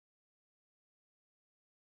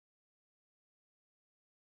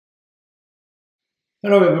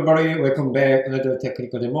Hello everybody, welcome back to another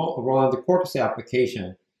technical demo around the Quarkus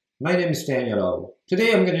application. My name is Daniel.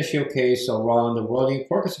 Today I'm going to showcase around running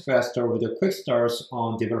Quarkus faster with the quick starts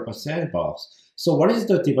on Developer Sandbox. So what is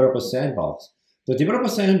the Developer Sandbox? The Developer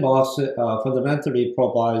Sandbox fundamentally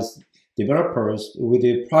provides developers with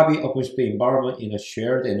a private OpenShift environment in a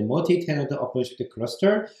shared and multi-tenant OpenShift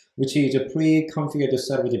cluster, which is a pre-configured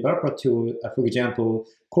set of developer tool. For example,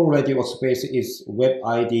 Core-ready workspace is Web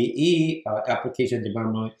IDE application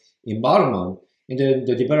development environment. And then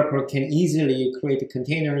the developer can easily create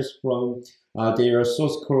containers from their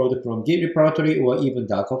source code from Git repository or even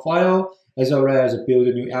Docker file, as well as build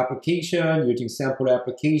a new application using sample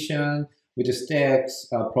application with the stacks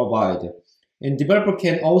provided. And developer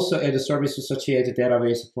can also add services such as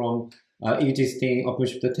database from existing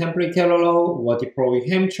OpenShift template catalog or deploy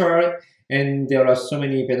Helm chart. And there are so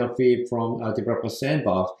many benefits from Developer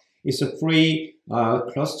Sandbox. It's a free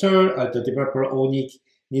cluster. The developer only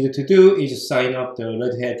needed to do is sign up the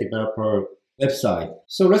Red Hat developer website.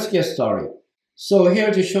 So let's get started. So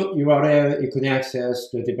here's the short URL. You can access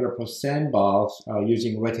the Developer Sandbox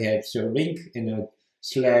using Red Hat's link in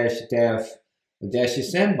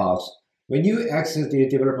 /dev-sandbox. When you access the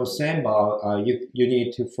Developer Sandbox, you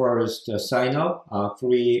need to first sign up,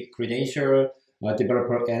 free credential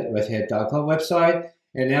developer at redhat.com website.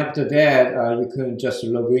 And after that, you can just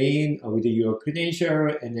log in with your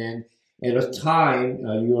credential, and then at a time,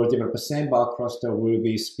 your Developer Sandbox cluster will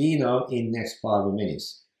be spin up in next 5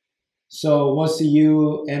 minutes. So once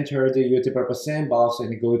you enter your Developer Sandbox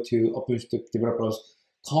and go to OpenShift Developers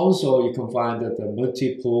console, you can find the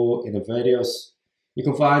multiple and the various. You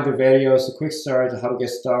can find the various quick start, how to get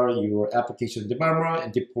started your application development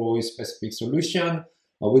and deploy specific solution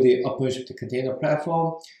with the OpenShift container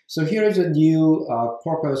platform. So here is a new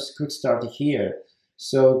Quarkus quick start here.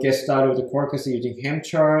 So get started with the Quarkus using Helm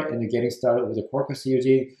chart and getting started with the Quarkus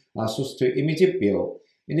using source to image build.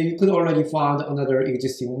 And then you could already find another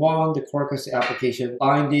existing one, the Quarkus application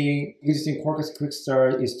binding. Existing Quarkus quick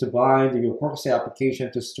start is to bind your Quarkus application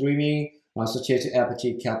to streaming such as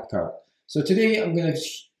Apache Kafka. So today I'm going to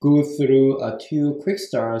go through 2 quick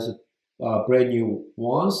starts, brand new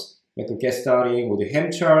ones, like a get starting with the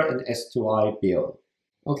Helm chart and S2I build.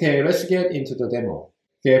 Okay, let's get into the demo.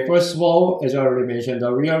 Okay, first of all, as I already mentioned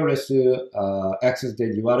earlier, let's access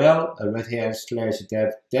the URL,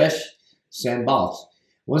 redhat/dev-sandbox.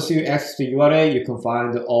 Once you access the URL, you can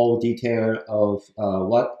find all detail of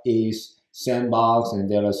what is Sandbox, and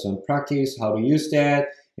there are some practice, how to use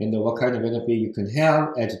that, and what kind of benefit you can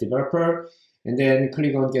have as a developer. And then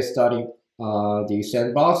click on get started the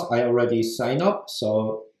Sandbox. I already signed up,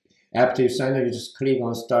 so after you sign up, you just click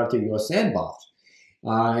on start your Sandbox.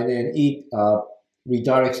 And then it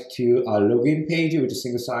redirects to a login page with a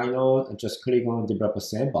single sign-on, and just click on Developer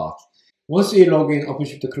Sandbox. Once you log in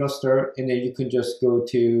OpenShift cluster, and then you can just go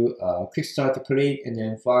to Quick Start click, and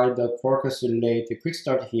then find the Quarkus related Quick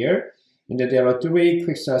Start here. And then there are 3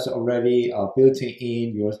 quick starts already built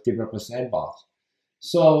in your Developer Sandbox.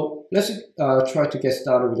 So let's try to get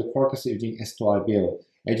started with the Quarkus using S2I build.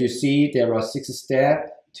 As you see, there are 6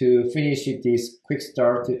 steps to finish this quick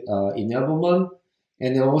start enablement.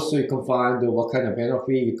 And then also you can find what kind of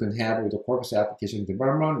benefit you can have with the Quarkus application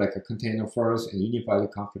development, like a container first and unified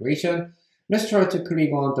configuration. Let's try to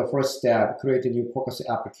click on the first step, create a new Quarkus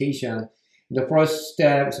application. The first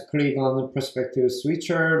step is click on the perspective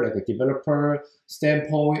switcher, like a developer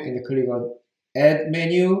standpoint, and click on add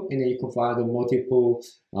menu, and then you can find the multiple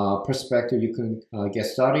perspective you can get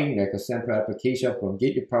started, like a sample application from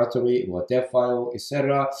Git repository or dev file,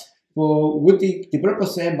 etc. With the Developer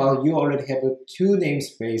Sandbox, you already have 2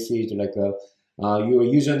 namespaces, like your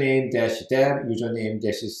username -dev, username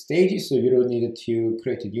 -stage, so you don't need to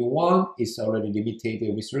create a new one. It's already limited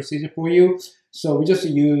resources for you. So we just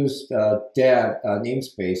use the dev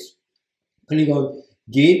namespace. Click on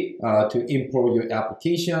Git to import your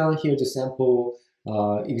application. Here's a sample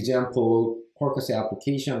example Quarkus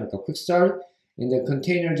application, like a quick start. And the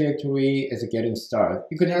container directory is getting started.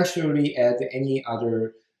 You can actually add any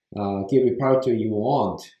other Git repository you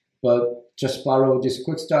want, but just follow this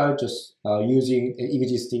quick start, just using an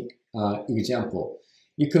existing example.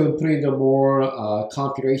 You can put in the more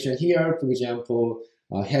configuration here, for example,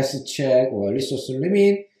 has check or resource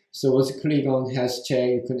limit. So once you click on has check,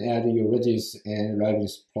 you can add your Redis and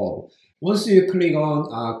Redis probe. Once you click on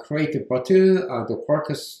create button, the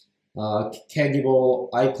Quarkus candiable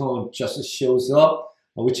icon just shows up,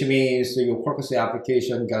 which means your Quarkus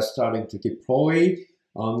application got started to deploy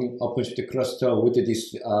OpenShift cluster with this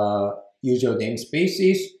user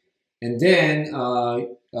namespaces. And then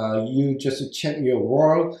you just check your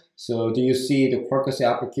world. So do you see the Quarkus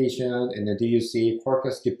application, and then do you see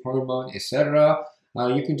Quarkus deployment, etc.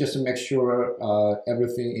 You can just make sure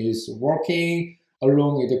everything is working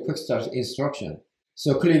along with the quick start instruction.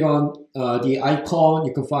 So click on the icon,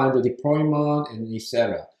 you can find the deployment and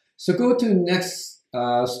etc. So go to next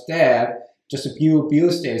step, just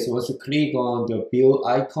build state. So once you click on the build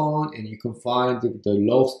icon, and you can find the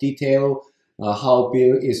logs detail, how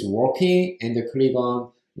build is working, and then click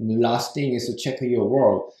on the last thing is to check your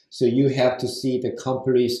world. So you have to see the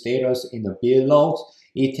complete status in the build logs.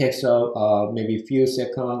 It takes maybe a few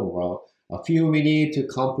seconds or a few minutes to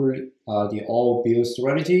complete the all build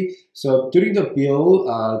strategy. So during the build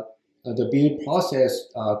process,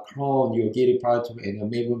 clone your Git repository and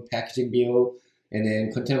enable packaging build, and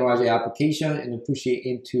then containerize the application and then push it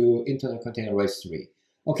into internal container registry.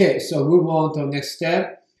 Okay, so move on to the next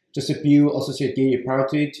step. Just build associate Git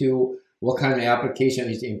repository to what kind of application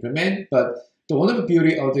is implemented. But the wonderful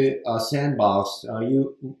beauty of the sandbox,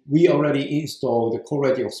 we already installed the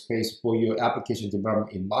code-ready workspace for your application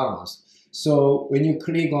development environments. So when you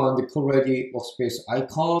click on the code-ready workspace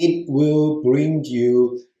icon, it will bring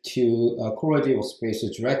you to code-ready workspace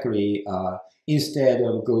directly instead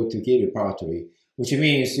of go to Git repository, which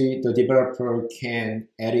means the developer can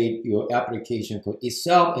edit your application code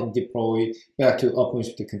itself and deploy back to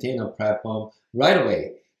OpenShift container platform right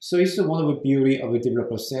away. So it's the wonderful beauty of a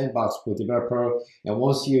Developer Sandbox for developer. And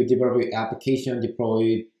once you develop your application, deploy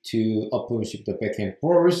it to OpenShift the backend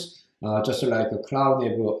first, just like a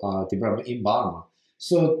cloud-native development environment.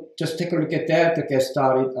 So just take a look at that to get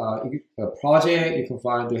started. Project, you can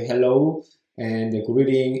find the hello and the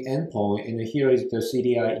greeting endpoint, and here is the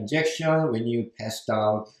CDI injection. When you pass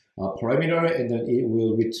down a parameter, and then it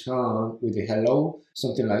will return with the hello,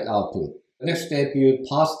 something like output. Next step, build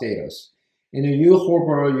pod status. And then you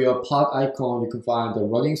hover your pod icon, you can find the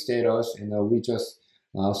running status, and we just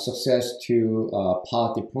success to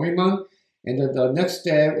pod deployment. And then the next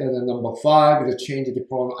step, and then number 5 is to change the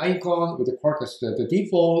deployment icon with the Quarkus. The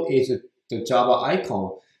default is the Java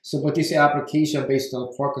icon. So, but this application based on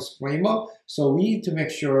Quarkus framework, so we need to make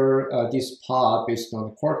sure this pod based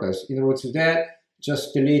on Quarkus. In order to that,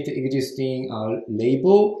 just delete the existing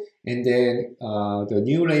label, and then the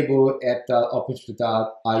new label at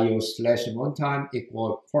OpenShift.io/runtime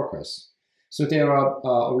equal Quarkus. So there are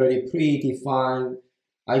already predefined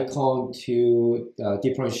icon to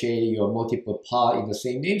differentiate your multiple pod in the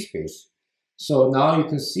same namespace. So now you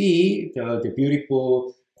can see the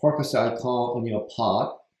beautiful Quarkus icon on your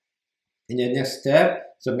pod. And the next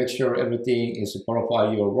step, so make sure everything is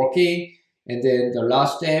verified you're working. And then the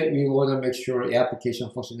last step, we want to make sure the application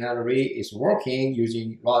functionality is working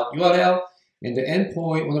using route URL. And the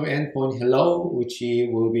endpoint, one of the endpoint hello, which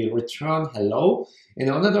will be return hello. And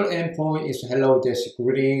another endpoint is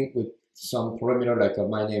hello-greeting with some parameter like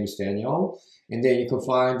my name is Daniel. And then you can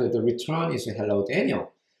find that the return is hello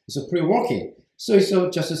Daniel. It's pre-working. So it's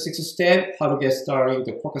just a 6-step how to get started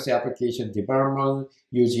the Quarkus application development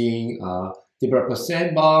using Developer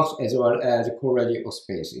Sandbox as well as code-ready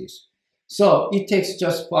workspaces. So it takes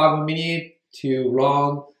just 5 minutes to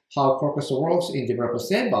learn how Quarkus works in Developer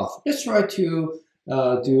Sandbox. Let's try to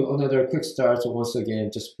do another quick start once again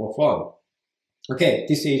just for fun. Okay,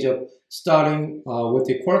 this is starting with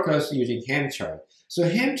the Quarkus using Helm chart. So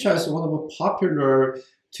Helm chart is one of the popular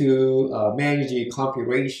to manage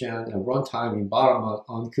configuration and runtime environment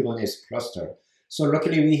on Kubernetes cluster. So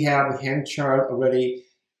luckily we have Helm chart already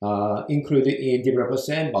included in Developer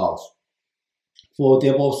Sandbox. For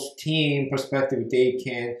DevOps team perspective, they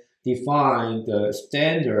can define the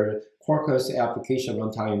standard Quarkus application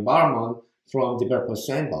runtime environment from Developer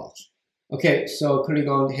Sandbox. Okay, so click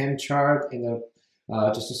on Helm chart and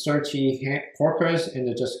just search Quarkus and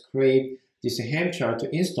just create this Helm chart to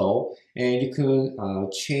install, and you can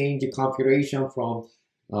change the configuration from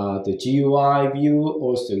the GUI view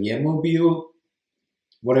or the YAML view,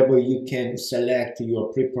 whatever you can select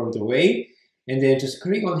your preferred way, and then just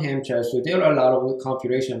click on Helm chart. So there are a lot of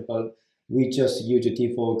configuration, but we just use the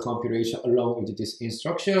default configuration along with this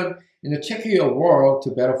instruction, and then check your work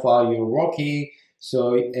to verify you're working.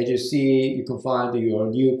 So as you see, you can find your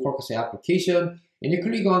new Quarkus application. And you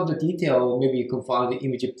click on the detail, maybe you can find the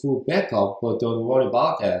image pool backup, but don't worry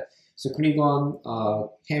about that. So click on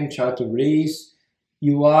Helm chart to release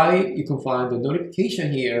UI. You can find the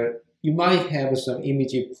notification here. You might have some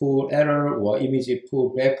image pool error or image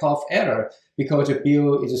pool backup error because the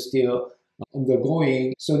build is still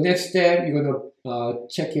undergoing. So next step, you're gonna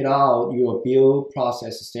check it out, your build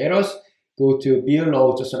process status. go to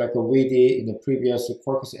below, just like we did in the previous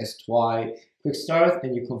Quarkus S2I quick start,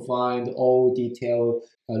 and you can find all detailed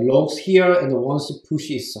logs here. And once the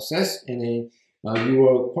push is success, and then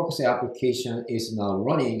your Quarkus application is now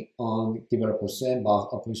running on Developer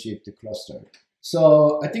Sandbox OpenShift cluster.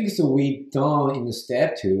 So I think so we done in the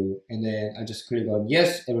step 2, and then I just click on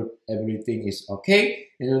yes, everything is okay.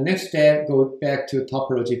 And the next step, go back to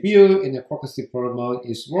topology view, and the Quarkus deployment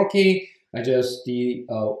is working. I just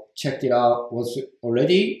checked it out once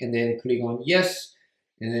already, and then click on yes,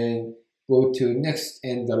 and then go to next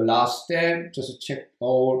and the last step, just check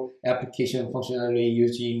all application functionality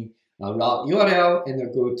using route URL, and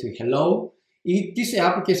then go to hello. This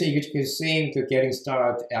application is the same to getting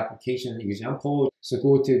started application example. So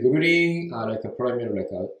go to greeting, like a parameter,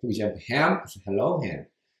 like a, for example, ham, so hello ham.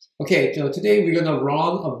 Okay, so today we're gonna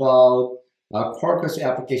run about Quarkus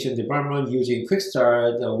application development using Quick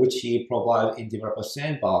Start, which he provides in Developer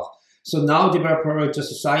Sandbox. So now developer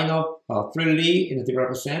just sign up freely in the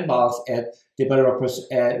Developer Sandbox at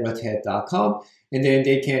developers@redhat.com, and then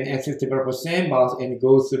they can access Developer Sandbox and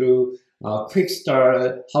go through Quick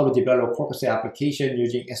Start, how to develop Quarkus application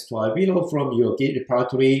using S2I video from your Git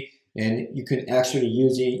repository, and you can actually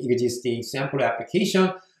using existing sample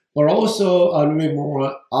application, but also a little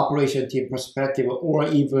more operation team perspective, or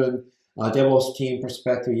even DevOps team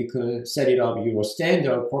perspective. You can set it up your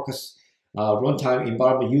standard Quarkus runtime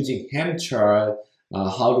environment using Helm chart,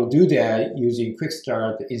 how to do that using Quick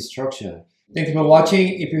Start instruction. Thank you for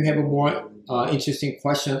watching. If you have a more interesting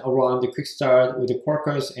question around the Quick Start with the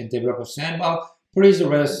Quarkus and Developer Sandbox, please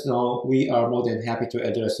let us know. We are more than happy to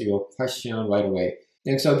address your question right away.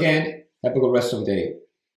 Thanks again. Have a good rest of the day.